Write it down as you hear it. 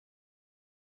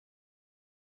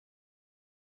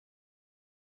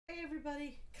Hey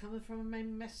everybody, coming from my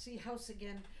messy house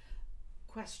again.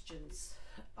 Questions.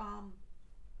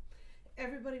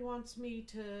 Everybody wants me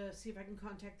to see if I can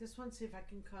contact this one, see if I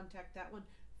can contact that one.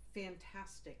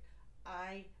 Fantastic.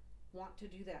 I want to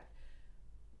do that.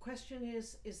 Question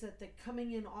is that they're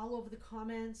coming in all over the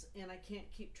comments and I can't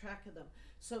keep track of them.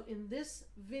 So in this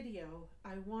video,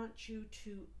 I want you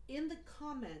to, in the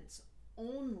comments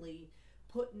only,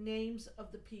 put names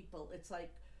of the people. It's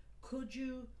like, could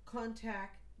you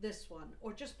contact this one,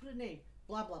 or just put a name,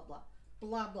 blah blah blah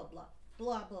blah blah blah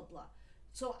blah blah blah.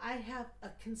 So I have a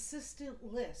consistent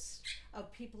list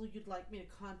of people you'd like me to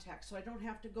contact, so I don't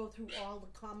have to go through all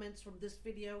the comments from this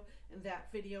video and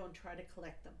that video and try to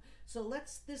collect them. So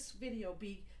let's this video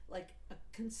be like a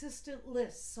consistent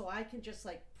list, so I can just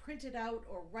like print it out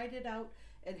or write it out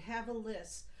and have a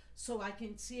list, so I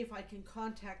can see if I can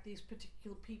contact these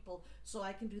particular people, so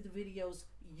I can do the videos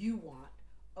you want.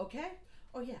 Okay?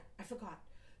 Oh yeah, I forgot.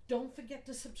 Don't forget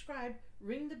to subscribe,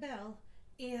 ring the bell,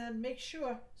 and make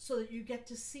sure so that you get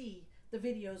to see the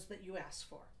videos that you asked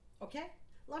for. Okay?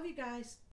 Love you guys.